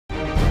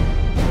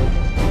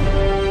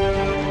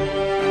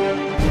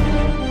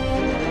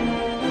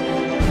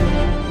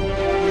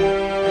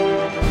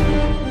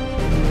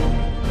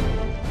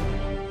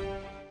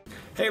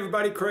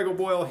everybody, Craig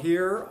O'Boyle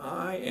here.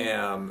 I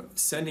am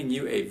sending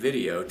you a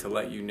video to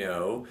let you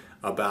know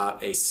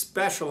about a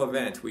special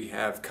event we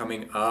have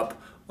coming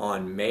up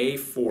on May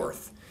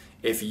 4th.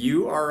 If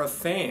you are a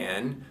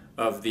fan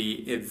of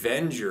the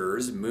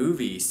Avengers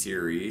movie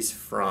series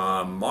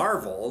from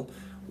Marvel,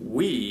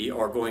 we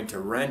are going to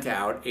rent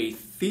out a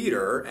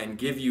theater and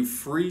give you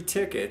free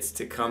tickets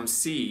to come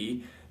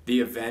see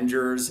the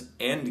Avengers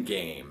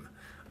Endgame.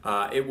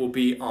 It will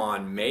be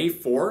on May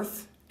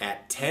 4th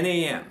at 10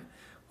 a.m.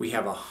 We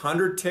have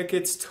 100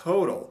 tickets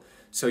total,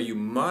 so you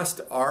must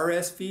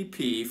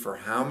RSVP for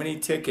how many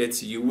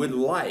tickets you would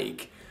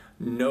like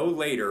no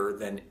later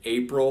than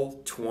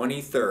April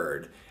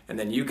 23rd. And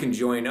then you can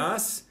join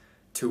us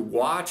to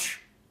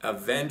watch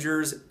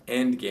Avengers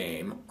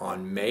Endgame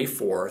on May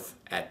 4th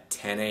at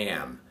 10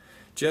 a.m.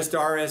 Just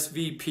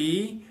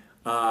RSVP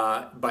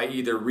by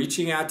either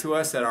reaching out to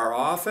us at our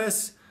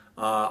office,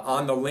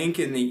 on the link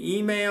in the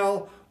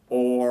email,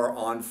 or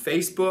on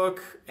Facebook,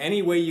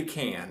 any way you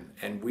can,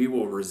 and we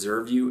will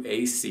reserve you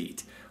a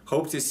seat.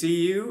 Hope to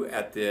see you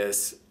at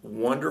this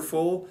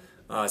wonderful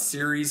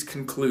series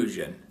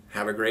conclusion.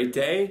 Have a great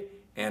day,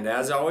 and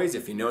as always,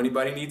 if you know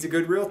anybody needs a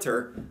good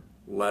realtor,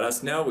 let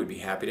us know. We'd be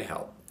happy to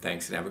help.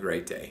 Thanks and have a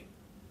great day.